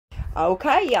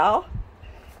Okay, y'all.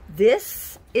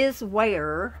 This is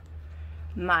where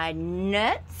my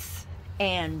nuts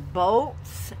and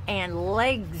bolts and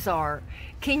legs are.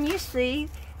 Can you see?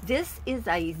 This is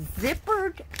a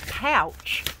zippered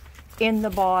pouch in the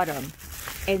bottom.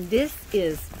 And this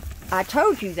is, I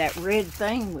told you that red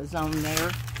thing was on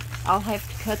there. I'll have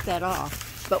to cut that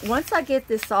off. But once I get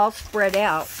this all spread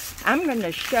out, I'm going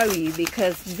to show you,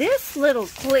 because this little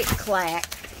click-clack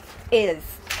is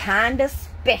kind of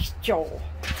special.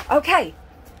 Okay,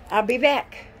 I'll be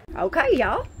back. Okay,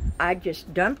 y'all, I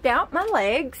just dumped out my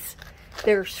legs.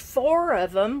 There's 4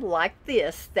 of them like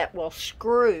this that will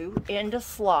screw into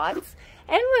slots.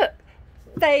 And look,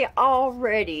 they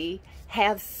already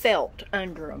have felt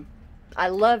under them. I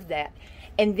love that.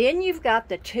 And then you've got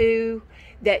the 2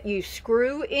 that you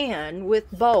screw in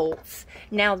with bolts.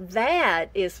 Now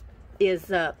that is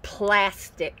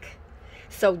plastic.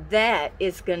 So that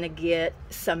is going to get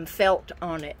some felt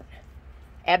on it.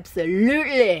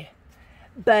 Absolutely.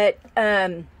 But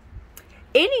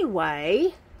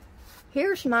anyway,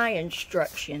 here's my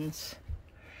instructions.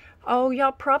 Oh,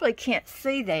 y'all probably can't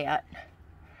see that.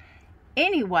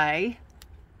 Anyway,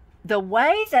 the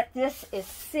way that this is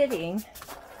sitting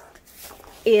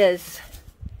is,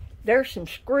 there's some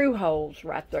screw holes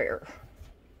right there.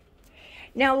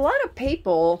 Now, a lot of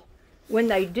people, when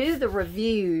they do the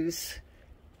reviews,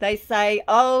 they say,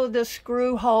 oh, the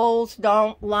screw holes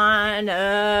don't line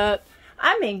up.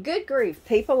 I mean, good grief,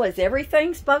 people, is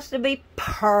everything supposed to be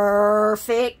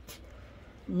perfect?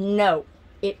 No,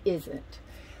 it isn't.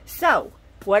 So,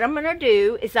 what I'm going to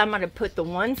do is I'm going to put the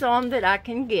ones on that I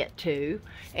can get to.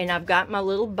 And I've got my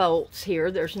little bolts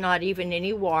here. There's not even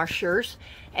any washers.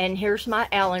 And here's my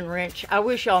Allen wrench. I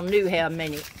wish y'all knew how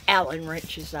many Allen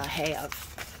wrenches I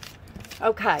have.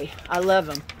 Okay, I love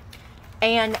them.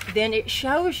 And then it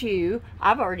shows you,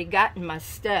 I've already gotten my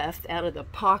stuff out of the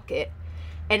pocket.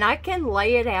 And I can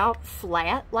lay it out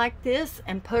flat like this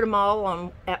and put them all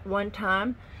on at one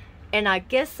time. And I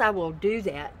guess I will do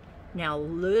that. Now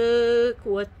look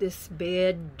what this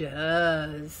bed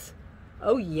does.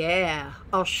 Oh yeah,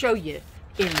 I'll show you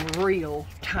in real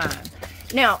time.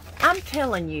 Now, I'm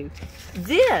telling you,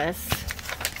 this,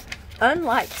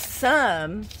 unlike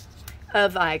some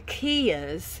of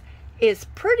IKEA's, is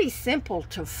pretty simple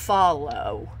to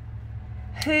follow.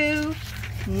 Who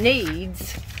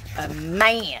needs a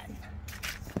man?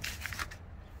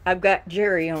 I've got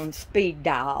Jerry on speed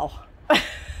dial.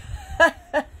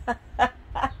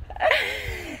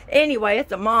 Anyway,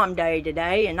 it's a mom day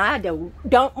today, and I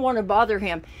don't want to bother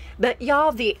him. But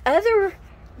y'all, the other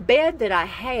bed that I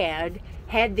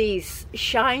had these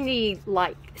shiny,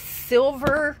 like,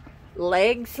 silver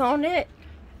legs on it.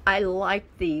 I like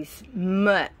these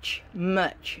much,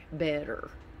 much better.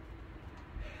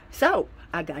 So,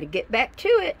 I got to get back to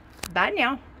it. Bye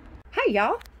now. Hey,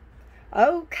 y'all.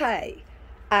 Okay,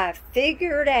 I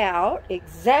figured out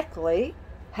exactly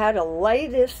how to lay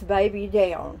this baby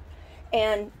down.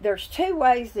 And there's 2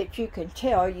 ways that you can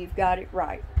tell you've got it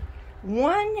right.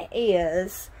 One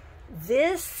is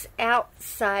this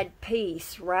outside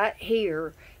piece right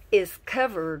here is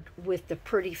covered with the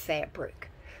pretty fabric.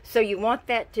 So you want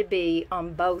that to be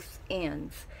on both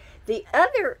ends. The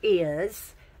other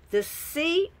is the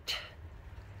seat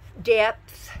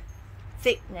depth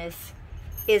thickness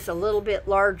is a little bit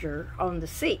larger on the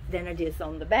seat than it is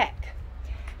on the back.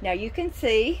 Now you can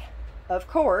see, of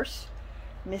course,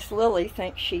 Miss Lily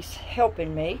thinks she's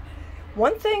helping me.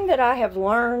 One thing that I have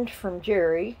learned from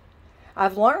Jerry,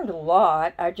 I've learned a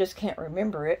lot, I just can't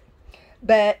remember it,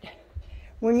 but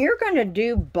when you're going to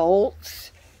do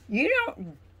bolts, you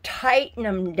don't tighten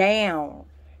them down.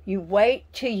 You wait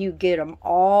till you get them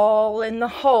all in the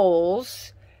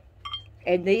holes,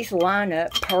 and these line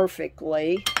up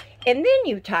perfectly, and then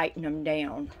you tighten them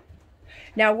down.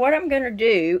 Now what I'm going to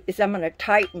do is I'm going to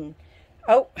tighten,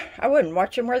 oh, I wasn't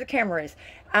watching where the camera is.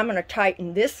 I'm going to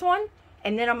tighten this one,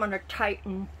 and then I'm going to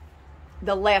tighten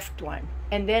the left one.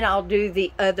 And then I'll do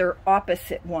the other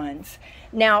opposite ones.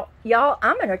 Now, y'all,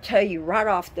 I'm going to tell you right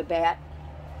off the bat,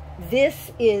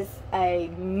 this is a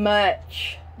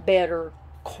much better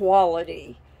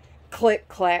quality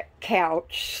click-clack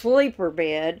couch sleeper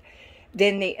bed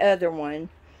than the other one.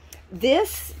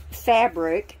 This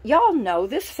fabric, y'all know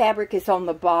this fabric is on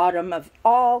the bottom of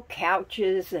all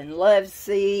couches and love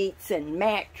seats and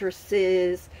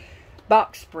mattresses,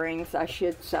 box springs, I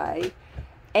should say.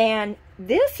 And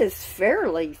this is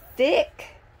fairly thick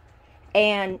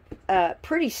and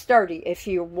pretty sturdy if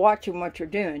you're watching what you're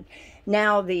doing.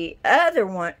 Now the other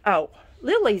one, oh,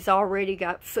 Lily's already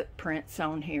got footprints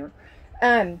on here.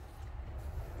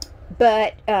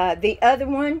 But the other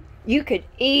one, you could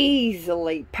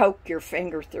easily poke your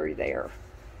finger through there.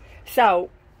 So,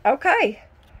 okay,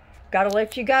 gotta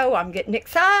let you go. I'm getting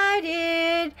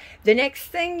excited. The next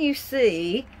thing you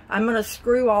see, I'm going to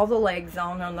screw all the legs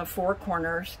on the four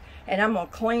corners, and I'm going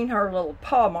to clean her little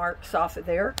paw marks off of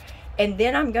there, and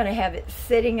then I'm going to have it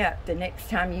sitting up the next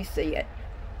time you see it.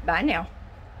 Bye now.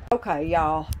 Okay,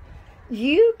 y'all,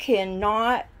 you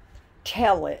cannot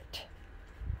tell it.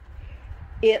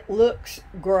 It looks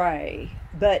gray,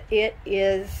 but it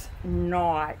is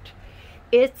not.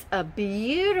 It's a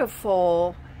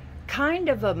beautiful kind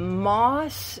of a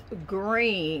moss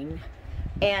green,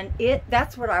 and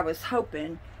that's what I was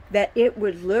hoping, that it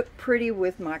would look pretty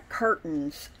with my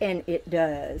curtains, and it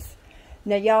does.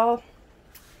 Now, y'all,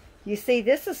 you see,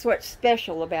 this is what's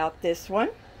special about this one.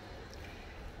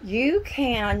 You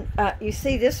can, you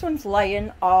see, this one's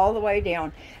laying all the way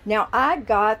down. Now, I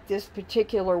got this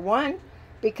particular one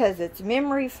because it's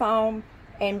memory foam,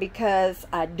 and because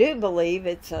I do believe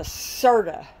it's a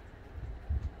Serta.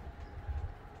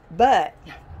 But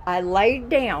I laid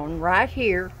down right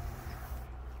here,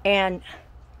 and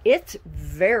it's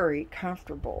very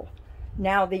comfortable.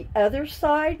 Now, the other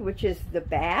side, which is the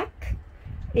back,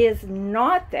 is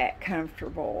not that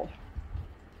comfortable.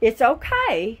 It's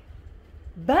okay,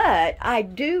 but I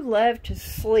do love to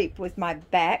sleep with my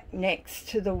back next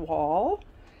to the wall.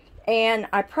 And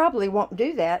I probably won't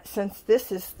do that since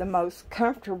this is the most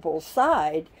comfortable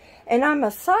side. And I'm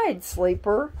a side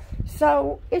sleeper,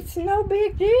 so it's no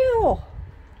big deal.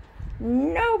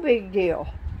 No big deal.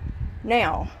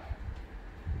 Now,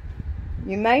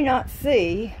 you may not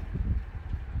see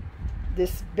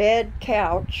this bed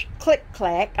couch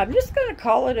click-clack. I'm just going to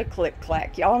call it a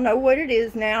click-clack. Y'all know what it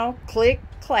is now.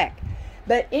 Click-clack.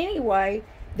 But anyway,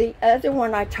 the other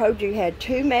one I told you had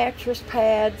 2 mattress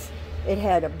pads. It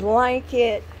had a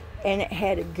blanket, and it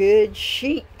had a good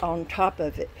sheet on top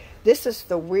of it. This is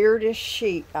the weirdest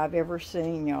sheet I've ever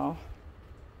seen, y'all.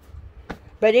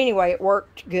 But anyway, it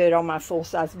worked good on my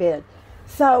full-size bed.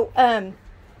 So,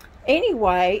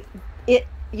 anyway,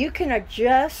 you can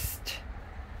adjust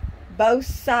both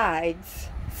sides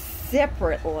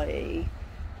separately.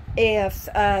 If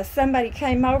somebody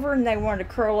came over and they wanted to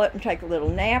curl up and take a little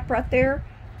nap right there,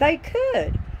 they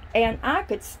could. And I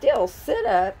could still sit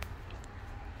up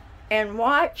and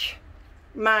watch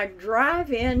my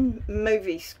drive-in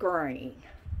movie screen.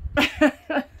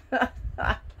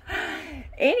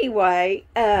 Anyway,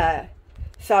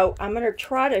 so I'm going to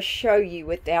try to show you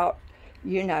without,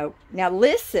 you know. Now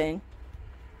listen.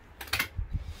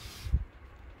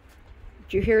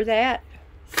 Did you hear that?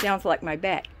 Sounds like my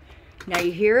back. Now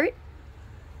you hear it?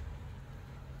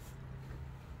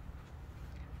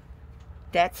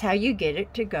 That's how you get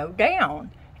it to go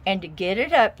down. And to get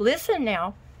it up, listen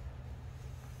now.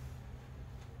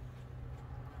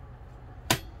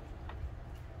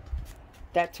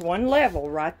 That's one level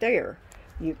right there.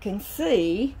 You can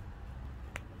see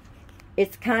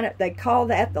it's kind of, they call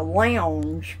that the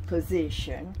lounge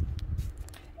position.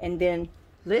 And then,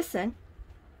 listen.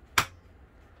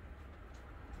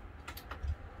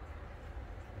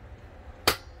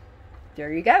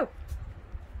 There you go.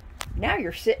 Now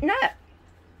you're sitting up.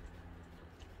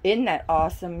 Isn't that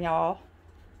awesome, y'all?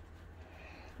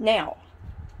 Now,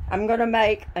 I'm going to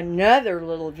make another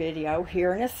little video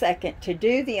here in a second to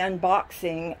do the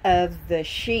unboxing of the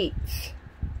sheets.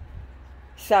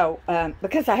 So,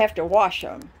 because I have to wash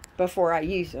them before I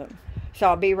use them. So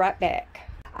I'll be right back.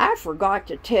 I forgot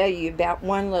to tell you about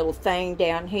one little thing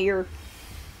down here.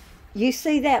 You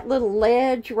see that little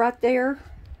ledge right there?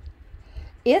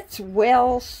 It's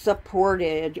well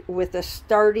supported with a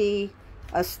sturdy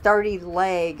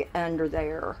leg under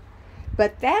there.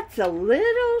 But that's a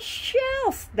little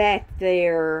shelf back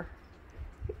there.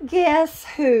 Guess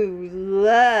who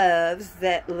loves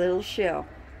that little shelf?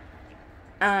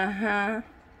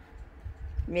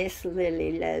 Miss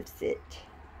Lily loves it.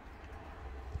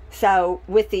 So,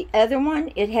 with the other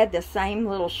one, it had the same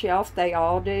little shelf they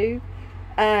all do.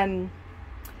 I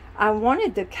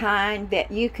wanted the kind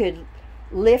that you could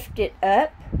lift it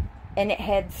up and it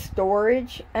had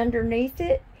storage underneath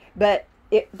it, but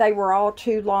they were all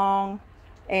too long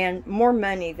and more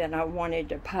money than I wanted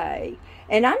to pay.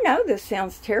 And I know this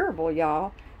sounds terrible,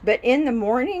 y'all, but in the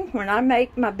morning when I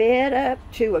make my bed up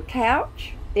to a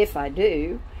couch, if I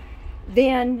do,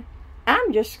 then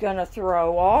I'm just going to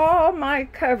throw all my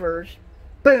covers,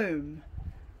 boom,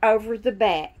 over the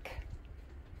back.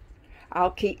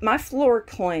 I'll keep my floor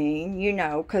clean, you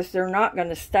know, because they're not going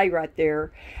to stay right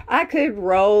there. I could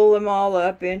roll them all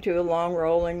up into a long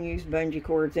roll and use bungee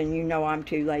cords, and you know I'm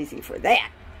too lazy for that.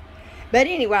 But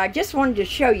anyway, I just wanted to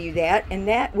show you that, and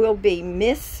that will be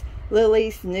Miss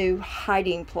Lily's new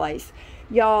hiding place.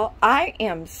 Y'all, I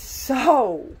am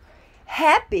so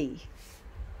happy.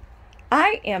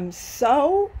 I am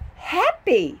so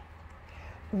happy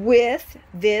with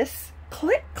this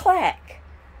Click Clack.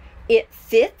 It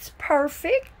fits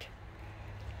perfect.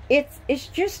 It's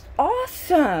just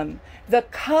awesome. The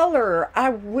color, I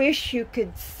wish you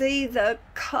could see the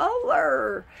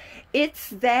color. It's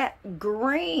that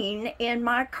green in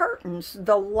my curtains,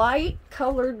 the light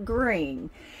colored green.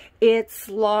 It's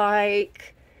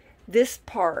like this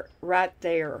part right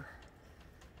there.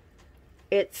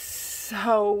 It's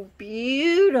so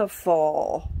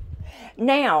beautiful.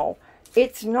 Now,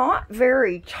 it's not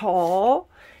very tall.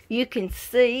 You can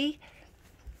see.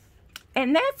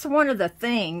 And that's one of the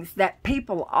things that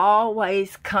people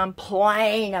always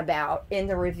complain about in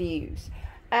the reviews.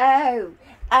 Oh,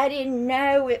 I didn't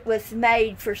know it was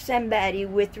made for somebody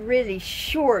with really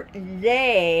short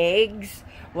legs.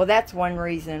 Well, that's one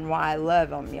reason why I love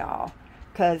them, y'all.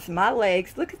 Because my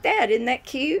legs, look at that, isn't that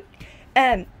cute?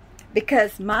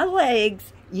 Because my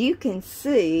legs, you can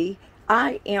see,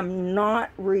 I am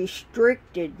not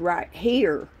restricted right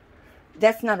here.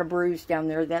 That's not a bruise down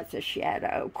there. That's a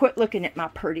shadow. Quit looking at my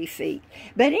pretty feet.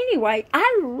 But anyway,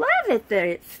 I love it that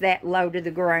it's that low to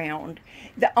the ground.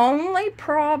 The only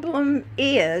problem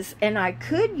is, and I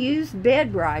could use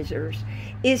bed risers,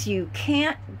 is you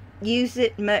can't use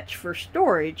it much for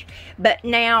storage. But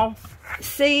now,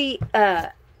 see,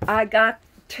 I got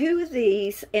 2 of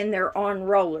these and they're on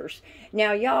rollers.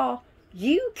 Now, y'all,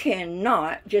 you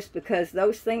cannot, just because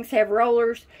those things have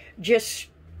rollers, just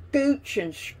scooch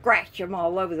and scratch them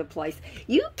all over the place.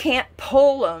 You can't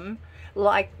pull them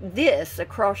like this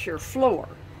across your floor.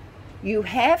 You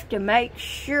have to make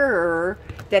sure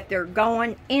that they're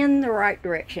going in the right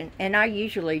direction. And I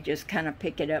usually just kind of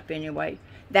pick it up anyway.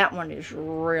 That one is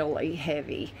really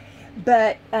heavy.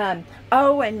 But,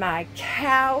 oh, and my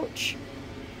couch.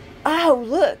 Oh,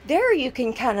 look, there you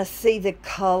can kind of see the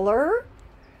color.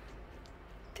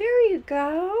 There you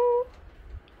go.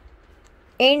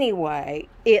 Anyway,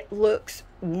 it looks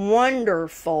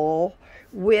wonderful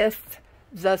with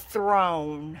the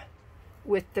throne,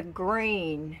 with the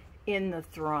green in the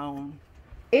throne.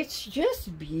 It's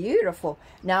just beautiful.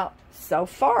 Now, so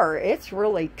far, it's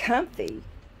really comfy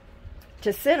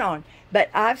to sit on. But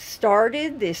I've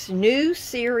started this new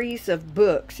series of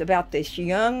books about this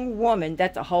young woman.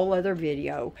 That's a whole other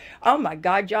video. Oh my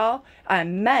God, y'all. I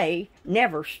may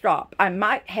never stop. I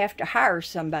might have to hire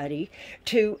somebody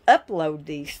to upload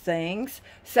these things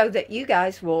so that you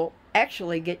guys will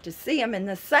actually get to see them in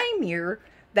the same year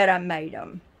that I made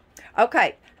them.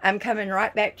 Okay, I'm coming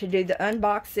right back to do the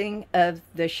unboxing of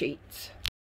the sheets.